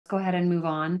go ahead and move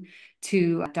on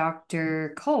to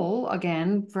Dr. Cole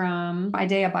again from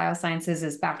IDEA Biosciences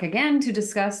is back again to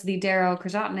discuss the Daro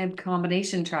Crizotinib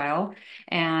combination trial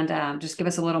and just give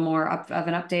us a little more of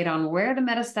an update on where the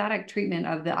metastatic treatment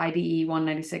of the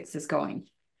IDE196 is going.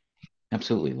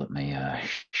 Absolutely. Let me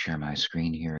share my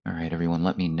screen here. All right, everyone,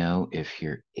 let me know if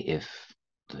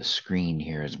the screen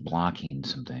here is blocking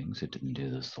some things. It didn't do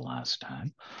this the last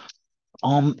time.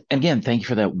 Again, thank you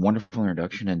for that wonderful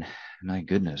introduction. And my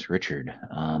goodness, Richard,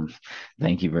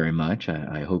 thank you very much.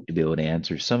 I hope to be able to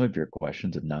answer some of your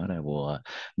questions. If not, I will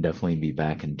definitely be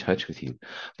back in touch with you.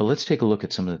 But let's take a look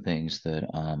at some of the things that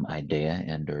IDEA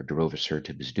and or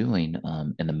darovasertib is doing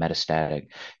in the metastatic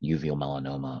uveal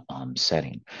melanoma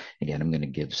setting. Again, I'm going to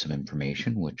give some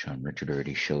information, which Richard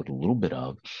already showed a little bit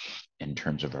of in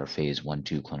terms of our phase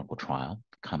 1/2 clinical trial,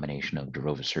 combination of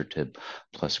darovasertib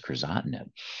plus crizotinib.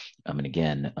 And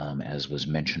again, as was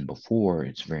mentioned before,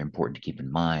 it's very important to keep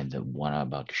in mind that what I'm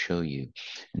about to show you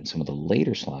in some of the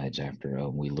later slides after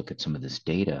we look at some of this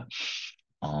data,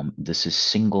 this is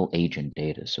single agent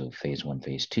data. So phase 1,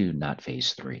 phase 2, not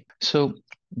phase 3. So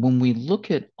when we look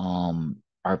at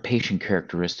our patient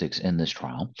characteristics in this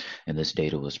trial, and this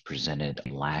data was presented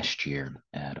last year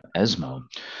at ESMO,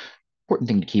 important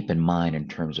thing to keep in mind in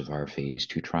terms of our phase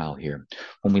 2 trial here,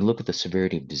 when we look at the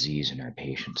severity of disease in our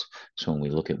patients. So when we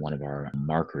look at one of our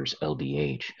markers,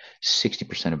 LDH,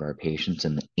 60% of our patients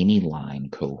in the any line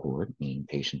cohort, meaning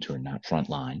patients who are not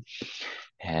frontline,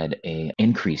 had a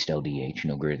increased LDH,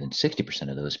 greater than 60%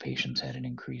 of those patients had an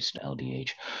increased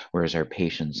LDH, whereas our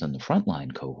patients in the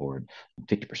frontline cohort,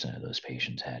 50% of those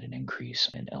patients had an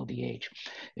increase in LDH.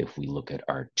 If we look at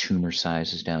our tumor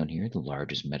sizes down here, the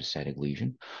largest metastatic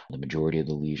lesion, the majority of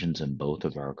the lesions in both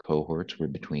of our cohorts were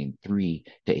between 3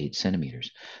 to 8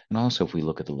 centimeters. And also, if we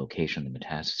look at the location of the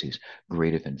metastases,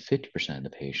 greater than 50% of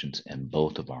the patients in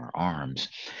both of our arms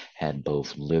had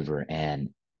both liver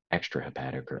and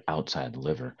extrahepatic or outside the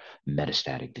liver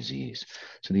metastatic disease.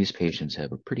 So these patients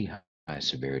have a pretty high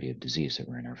severity of disease that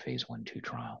were in our phase 1/2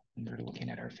 trial. And they're looking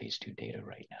at our phase 2 data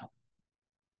right now.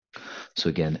 So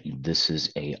again, this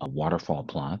is a waterfall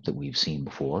plot that we've seen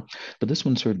before, but this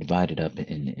one's sort of divided up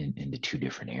into two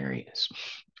different areas.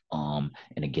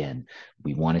 And again,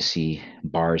 we want to see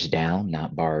bars down,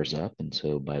 not bars up. And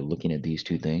so by looking at these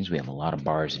two things, we have a lot of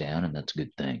bars down, and that's a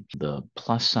good thing. The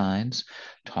plus signs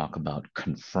talk about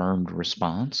confirmed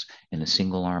response. In a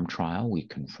single arm trial, we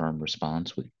confirmed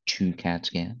response with 2 CAT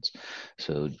scans.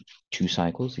 So 2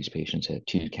 cycles, these patients had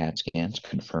 2 CAT scans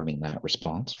confirming that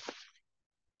response.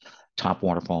 Top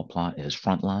waterfall plot is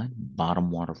frontline,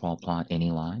 bottom waterfall plot, any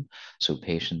line. So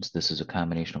patients, this is a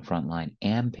combination of frontline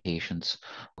and patients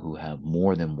who have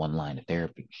more than 1 line of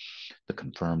therapy. The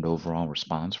confirmed overall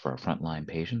response for our frontline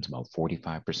patients, about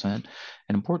 45%.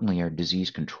 And importantly, our disease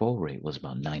control rate was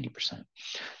about 90%.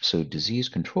 So disease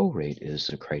control rate is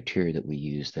a criteria that we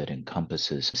use that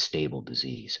encompasses stable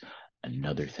disease.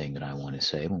 Another thing that I want to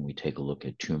say, when we take a look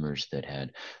at tumors that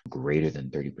had greater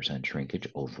than 30% shrinkage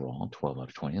overall, 12 out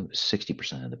of 20, it was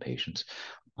 60% of the patients.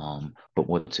 But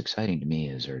what's exciting to me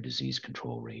is our disease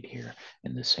control rate here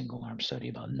in this single arm study,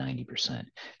 about 90%.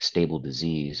 Stable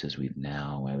disease, as we've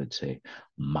now, I would say,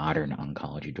 modern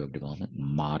oncology drug development,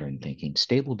 modern thinking,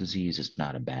 stable disease is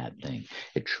not a bad thing.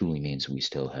 It truly means we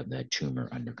still have that tumor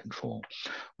under control.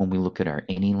 When we look at our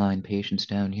any line patients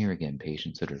down here, again,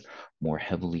 patients that are more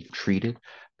heavily treated,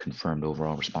 confirmed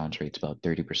overall response rate's about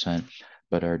 30%,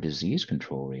 but our disease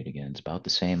control rate, again, is about the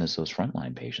same as those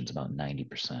frontline patients, about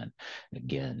 90%.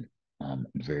 Again,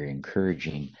 very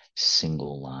encouraging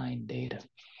single line data.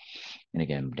 And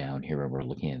again, down here where we're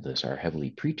looking at this, our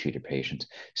heavily pretreated patients,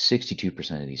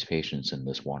 62% of these patients in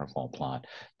this waterfall plot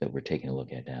that we're taking a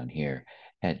look at down here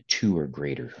had 2 or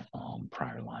greater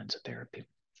prior lines of therapy.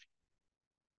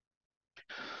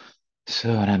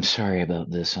 So, and I'm sorry about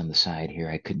this on the side here.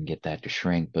 I couldn't get that to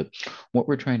shrink, but what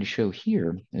we're trying to show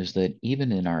here is that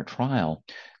even in our trial,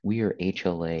 we are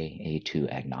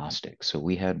HLA-A2 agnostic. So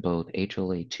we had both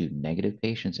HLA-2 negative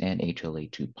patients and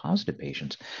HLA-2 positive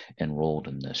patients enrolled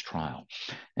in this trial.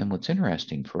 And what's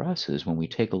interesting for us is when we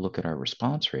take a look at our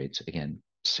response rates, again,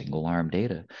 single arm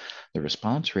data, the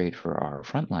response rate for our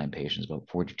frontline patients is about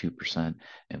 42%.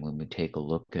 And when we take a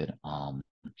look at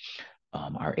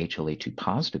our HLA-2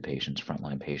 positive patients,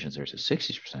 frontline patients, there's a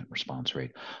 60% response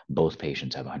rate. Both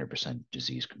patients have 100%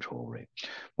 disease control rate.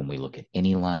 When we look at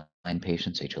any line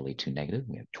patients, HLA-2 negative,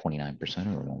 we have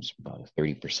 29% or almost about a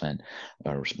 30%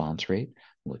 response rate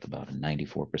with about a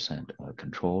 94%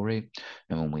 control rate.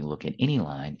 And when we look at any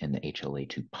line in the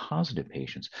HLA-2 positive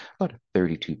patients, about a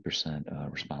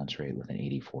 32% response rate with an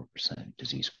 84%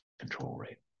 disease control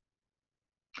rate.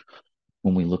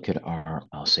 When we look at our,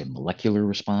 I'll say, molecular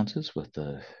responses with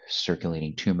the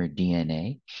circulating tumor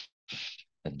DNA,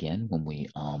 again, when we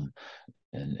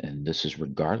and this is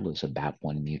regardless of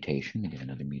BAP1 mutation, again,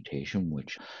 another mutation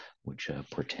which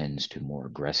portends to more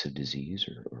aggressive disease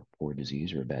or poor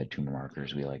disease or bad tumor marker,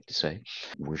 as we like to say.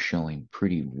 We're showing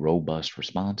pretty robust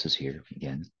responses here.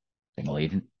 Again, single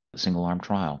agent, single arm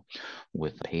trial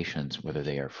with patients, whether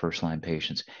they are first line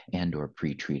patients and or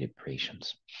pre-treated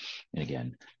patients. And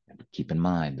again, keep in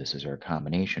mind, this is our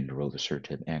combination,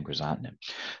 darovasertib and crizotinib.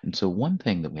 And so one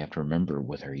thing that we have to remember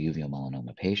with our uveal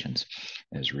melanoma patients,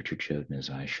 as Richard showed and as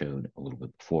I showed a little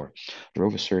bit before,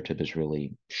 darovasertib is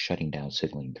really shutting down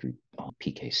signaling through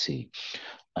PKC.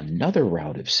 Another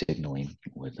route of signaling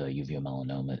with uveal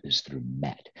melanoma is through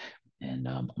MET. And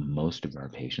most of our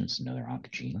patients, another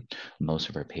oncogene, most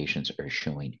of our patients are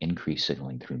showing increased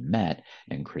signaling through MET,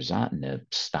 and crizotinib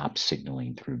stops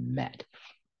signaling through MET.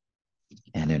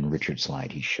 And in Richard's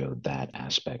slide, he showed that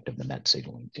aspect of the MET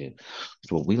signaling too.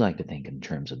 So what we like to think in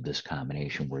terms of this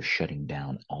combination, we're shutting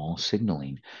down all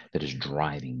signaling that is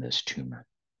driving this tumor.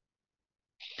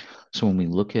 So when we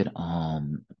look at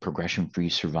progression-free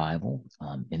survival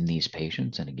in these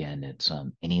patients, and again, it's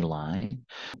any line.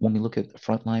 When we look at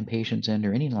frontline patients and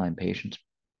or any line patients,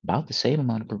 about the same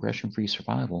amount of progression-free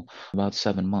survival, about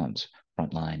 7 months.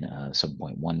 Frontline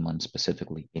 7.1 months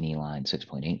specifically, any line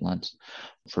 6.8 months.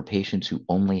 For patients who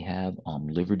only have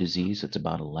liver disease, it's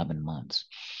about 11 months.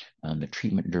 The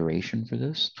treatment duration for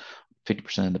this,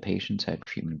 50% of the patients had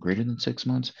treatment greater than 6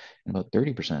 months, and about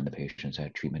 30% of the patients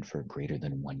had treatment for greater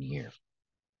than 1 year.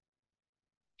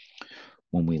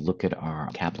 When we look at our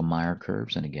Kaplan-Meier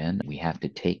curves, and again, we have to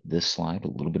take this slide a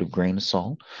little bit of grain of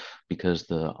salt because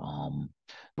the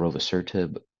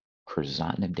darovasertib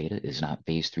crizotinib data is not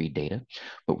phase 3 data,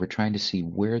 but we're trying to see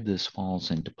where this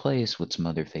falls into place with some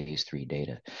other phase 3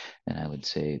 data. And I would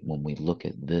say when we look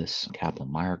at this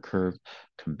Kaplan-Meier curve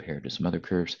compared to some other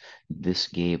curves, this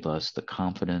gave us the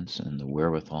confidence and the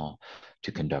wherewithal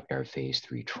to conduct our phase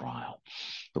 3 trial.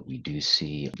 But we do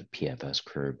see the PFS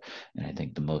curve, and I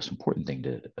think the most important thing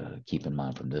to keep in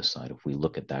mind from this side, if we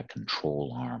look at that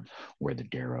control arm where the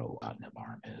darovasertib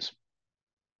arm is.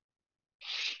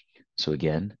 So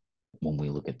again, when we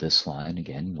look at this slide,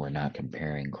 again, we're not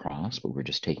comparing cross, but we're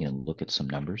just taking a look at some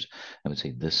numbers. I would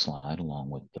say this slide, along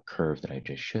with the curve that I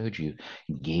just showed you,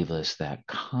 gave us that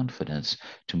confidence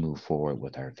to move forward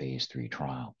with our phase 3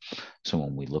 trial. So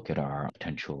when we look at our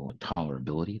potential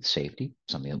tolerability, safety,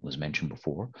 something that was mentioned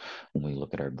before, when we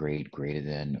look at our grade greater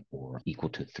than or equal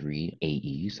to 3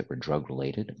 AEs that were drug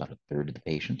related, about a third of the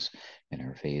patients in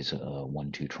our phase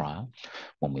 1-2 trial.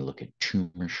 When we look at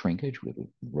tumor shrinkage, we have a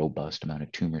robust amount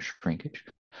of tumor shrinkage.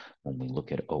 When we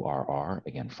look at ORR,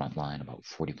 again, frontline, about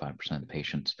 45% of the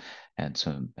patients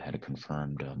had a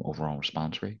confirmed overall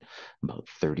response rate. About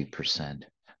 30%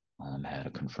 had a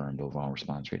confirmed overall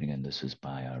response rate. Again, this is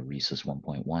by RECIST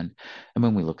 1.1. And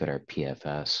when we look at our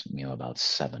PFS, about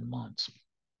 7 months.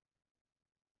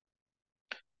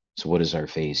 So what does our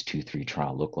phase 2-3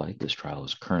 trial look like? This trial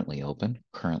is currently open,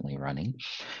 currently running.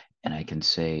 And I can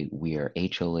say we are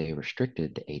HLA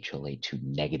restricted to HLA-2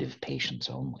 negative patients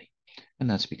only. And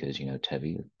that's because,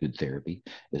 Tevi, a good therapy,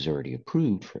 is already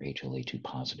approved for HLA-2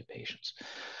 positive patients.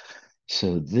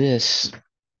 So this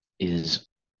is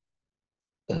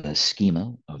a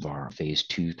schema of our phase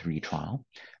 2-3 trial.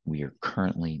 We are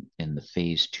currently in the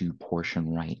phase 2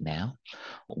 portion right now.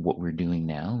 What we're doing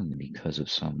now, and because of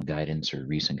some guidance or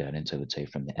recent guidance, I would say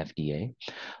from the FDA,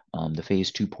 the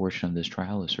phase 2 portion of this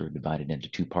trial is sort of divided into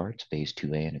 2 parts, phase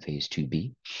 2A and a phase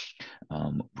 2B.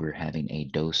 We're having a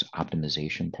dose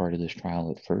optimization part of this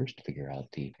trial at first to figure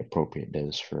out the appropriate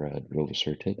dose for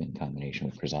darovasertib in combination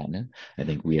with crizotinib. I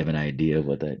think we have an idea of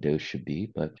what that dose should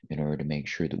be, but in order to make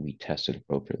sure that we test it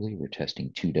appropriately, we're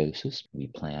testing 2 doses. We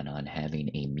plan on having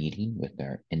a meeting with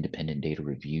our independent data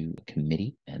review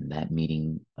committee, and that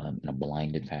meeting in a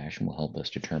blinded fashion will help us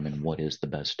determine what is the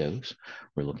best dose.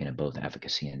 We're looking at both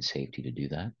efficacy and safety to do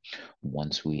that.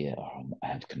 Once we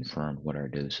have confirmed what our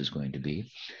dose is going to be,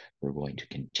 we're going to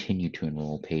continue to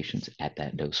enroll patients at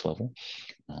that dose level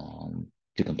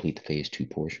to complete the phase 2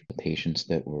 portion. The patients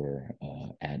that were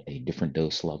at a different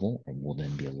dose level will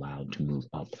then be allowed to move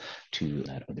up to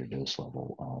that other dose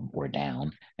level or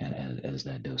down as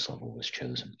that dose level was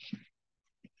chosen.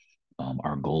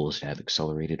 Our goal is to have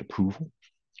accelerated approval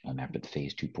after the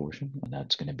phase 2 portion. And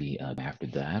that's going to be after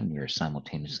that. We are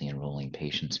simultaneously enrolling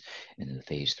patients in the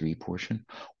phase 3 portion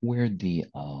where the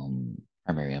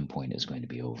primary endpoint is going to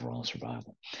be overall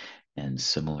survival. And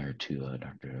similar to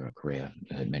Dr. Correa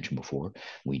had mentioned before,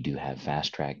 we do have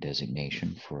fast track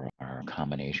designation for our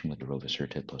combination with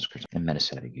darovasertib plus crizotinib and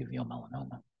metastatic uveal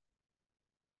melanoma.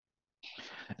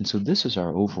 And so this is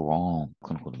our overall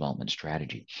clinical development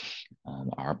strategy.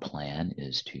 Our plan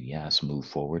is to, yes, move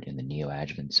forward in the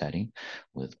neoadjuvant setting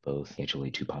with both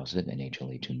HLA-2 positive and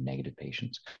HLA-2 negative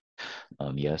patients.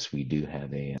 Yes, we do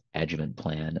have a adjuvant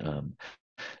plan.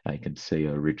 I can say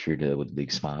Richard with a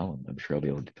big smile. I'm sure I'll be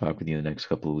able to talk with you in the next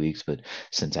couple of weeks. But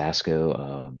since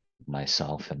ASCO,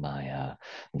 myself and my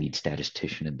lead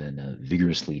statistician have been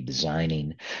vigorously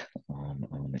designing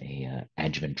on a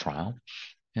adjuvant trial.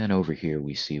 And over here,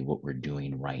 we see what we're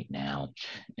doing right now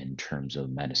in terms of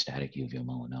metastatic uveal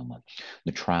melanoma.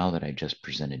 The trial that I just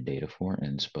presented data for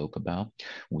and spoke about,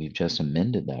 we've just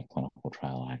amended that clinical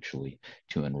trial actually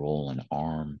to enroll an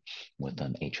arm with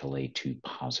HLA-2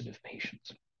 positive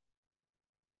patients.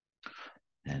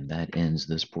 And that ends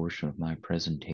this portion of my presentation.